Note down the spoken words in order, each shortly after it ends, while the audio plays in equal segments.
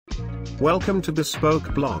Welcome to Bespoke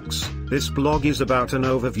Blogs. This blog is about an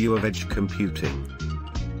overview of edge computing.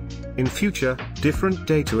 In future, different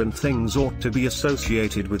data and things ought to be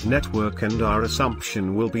associated with network, and our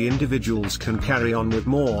assumption will be individuals can carry on with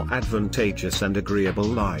more advantageous and agreeable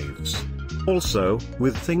lives. Also,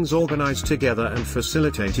 with things organized together and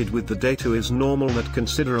facilitated with the data, is normal that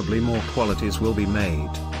considerably more qualities will be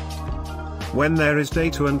made. When there is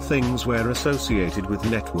data and things were associated with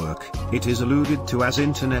network, it is alluded to as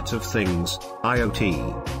Internet of Things,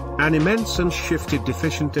 IoT. An immense and shifted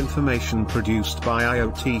deficient information produced by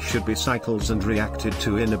IoT should be cycles and reacted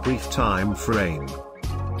to in a brief time frame.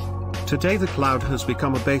 Today the cloud has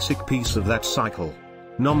become a basic piece of that cycle.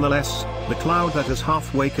 Nonetheless, the cloud that is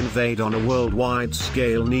halfway conveyed on a worldwide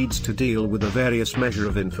scale needs to deal with a various measure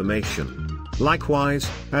of information. Likewise,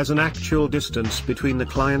 as an actual distance between the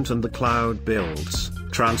client and the cloud builds,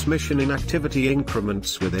 transmission in activity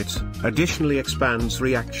increments with it, additionally expands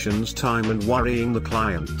reactions time and worrying the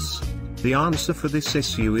clients. The answer for this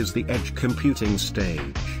issue is the edge computing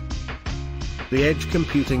stage. The edge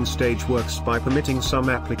computing stage works by permitting some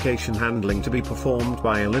application handling to be performed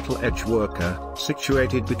by a little edge worker,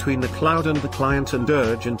 situated between the cloud and the client and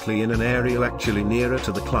urgently in an area actually nearer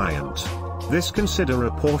to the client. This consider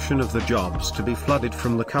a portion of the jobs to be flooded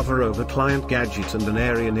from the cover over client gadget and an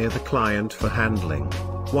area near the client for handling,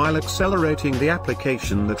 while accelerating the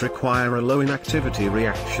application that require a low inactivity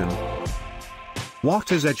reaction.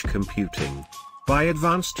 What is edge computing? By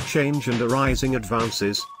advanced change and arising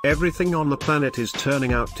advances, everything on the planet is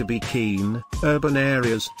turning out to be keen: urban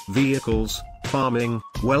areas, vehicles, farming,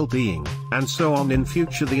 well-being, and so on. In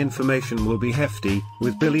future the information will be hefty,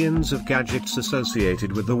 with billions of gadgets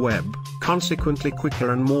associated with the web. Consequently,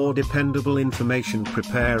 quicker and more dependable information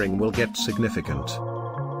preparing will get significant.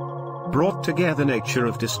 Brought together, nature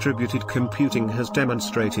of distributed computing has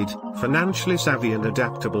demonstrated, financially savvy and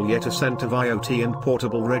adaptable, yet ascent of IoT and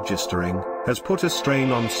portable registering, has put a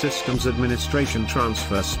strain on systems administration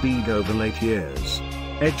transfer speed over late years.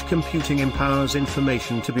 Edge computing empowers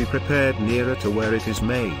information to be prepared nearer to where it is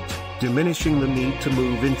made, diminishing the need to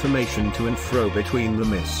move information to and fro between the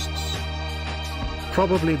mists.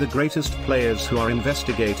 Probably the greatest players who are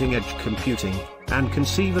investigating edge computing, and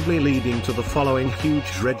conceivably leading to the following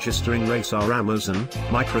huge registering race, are Amazon,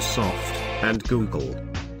 Microsoft, and Google.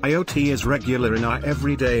 IoT is regular in our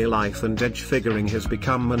everyday life, and edge figuring has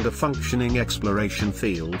become a functioning exploration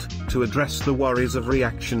field, to address the worries of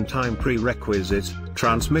reaction time, prerequisite,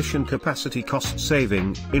 transmission capacity, cost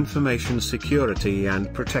saving, information security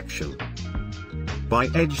and protection. By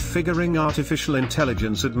edge figuring, artificial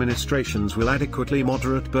intelligence administrations will adequately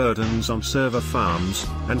moderate burdens on server farms,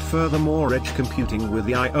 and furthermore edge computing with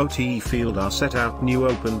the IoT field are set out new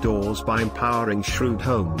open doors by empowering shrewd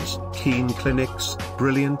homes, keen clinics,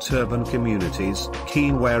 brilliant urban communities,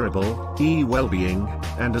 keen wearable, e-well-being,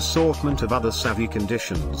 and assortment of other savvy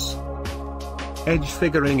conditions. Edge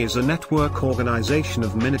figuring is a network organization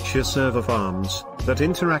of miniature server farms, that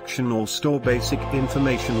interaction or store basic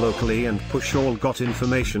information locally and push all got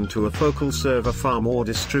information to a focal server farm or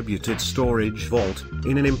distributed storage vault,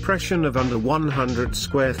 in an impression of under 100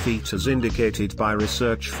 square feet as indicated by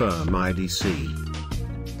research firm IDC.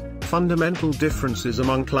 Fundamental differences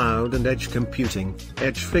among cloud and edge computing.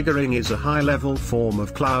 Edge figuring is a high-level form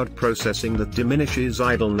of cloud processing that diminishes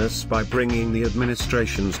idleness by bringing the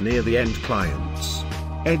administrations near the end clients.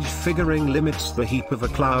 Edge figuring limits the heap of a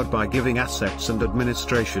cloud by giving assets and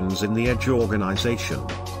administrations in the edge organization.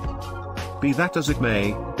 Be that as it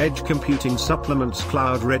may, edge computing supplements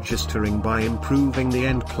cloud registering by improving the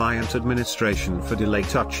end client administration for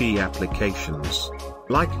delay-touchy applications.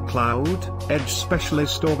 Like cloud, edge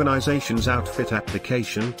specialist organizations outfit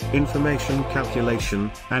application, information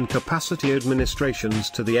calculation, and capacity administrations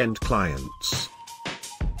to the end clients.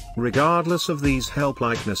 Regardless of these help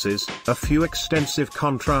likenesses, a few extensive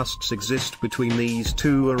contrasts exist between these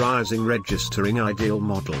two arising registering ideal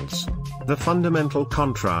models. The fundamental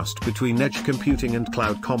contrast between edge computing and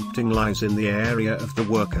cloud computing lies in the area of the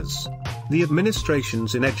workers. The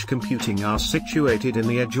administrations in edge computing are situated in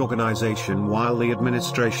the edge organization, while the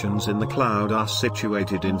administrations in the cloud are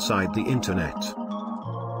situated inside the internet.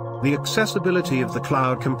 The accessibility of the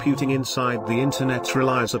cloud computing inside the internet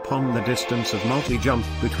relies upon the distance of multi-jump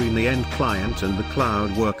between the end client and the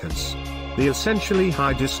cloud workers. The essentially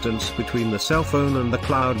high distance between the cell phone and the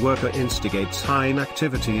cloud worker instigates high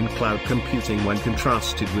inactivity in cloud computing when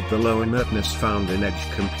contrasted with the low inertness found in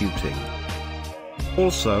edge computing.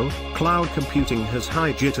 Also, cloud computing has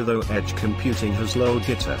high jitter, though edge computing has low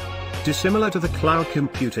jitter. Dissimilar to the cloud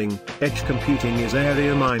computing, edge computing is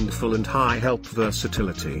area mindful and high help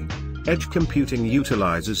versatility. Edge computing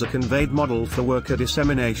utilizes a conveyed model for worker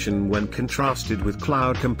dissemination when contrasted with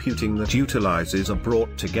cloud computing that utilizes a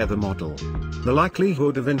brought-together model. The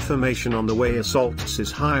likelihood of information on the way assaults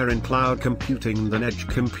is higher in cloud computing than edge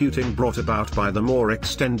computing brought about by the more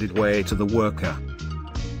extended way to the worker.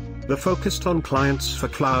 The focused on clients for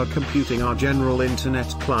cloud computing are general internet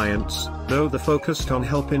clients, though the focused on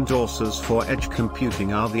help endorsers for edge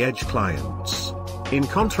computing are the edge clients. In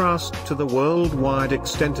contrast to the worldwide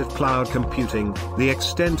extent of cloud computing, the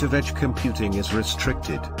extent of edge computing is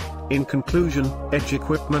restricted. In conclusion, edge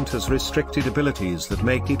equipment has restricted abilities that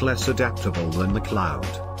make it less adaptable than the cloud.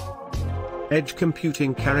 Edge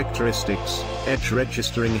computing characteristics. Edge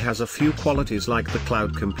registering has a few qualities like the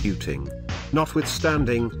cloud computing.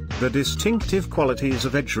 Notwithstanding, the distinctive qualities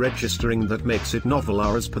of edge registering that makes it novel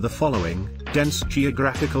are as per the following: dense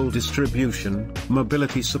geographical distribution,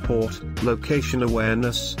 mobility support, location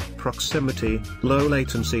awareness, proximity, low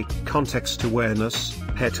latency, context awareness,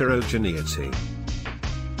 heterogeneity.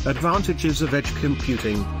 Advantages of edge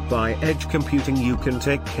computing. By edge computing you can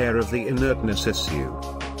take care of the inertness issue.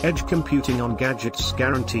 Edge computing on gadgets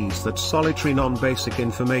guarantees that solitary non-basic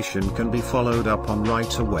information can be followed up on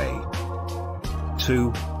right away.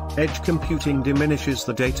 2. Edge computing diminishes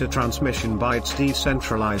the data transmission by its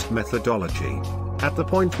decentralized methodology. At the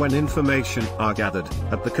point when information are gathered,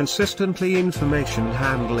 the consistently information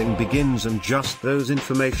handling begins and just those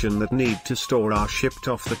information that need to store are shipped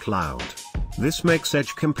off the cloud. This makes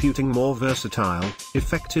edge computing more versatile,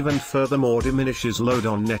 effective and furthermore diminishes load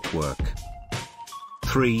on network.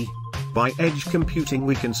 3. By edge computing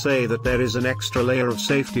we can say that there is an extra layer of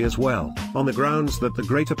safety as well, on the grounds that the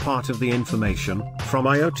greater part of the information from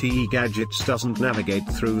IoT gadgets doesn't navigate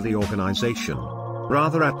through the organization.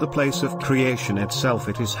 Rather at the place of creation itself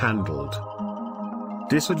it is handled.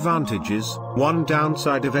 Disadvantages. One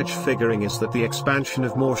downside of edge figuring is that the expansion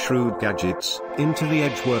of more shrewd gadgets into the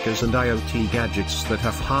edge workers and IoT gadgets that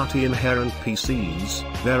have hearty inherent PCs,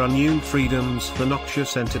 there are new freedoms for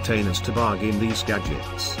noxious entertainers to bargain these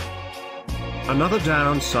gadgets. Another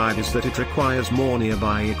downside is that it requires more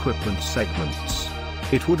nearby equipment segments.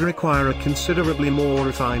 It would require a considerably more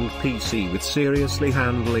refined PC with seriously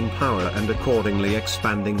handling power and accordingly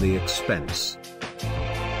expanding the expense.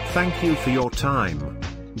 Thank you for your time.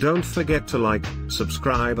 Don't forget to like,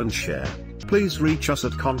 subscribe and share. Please reach us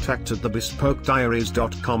at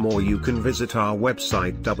contact@thebespokediaries.com or you can visit our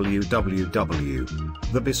website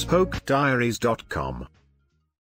www.thebespokediaries.com.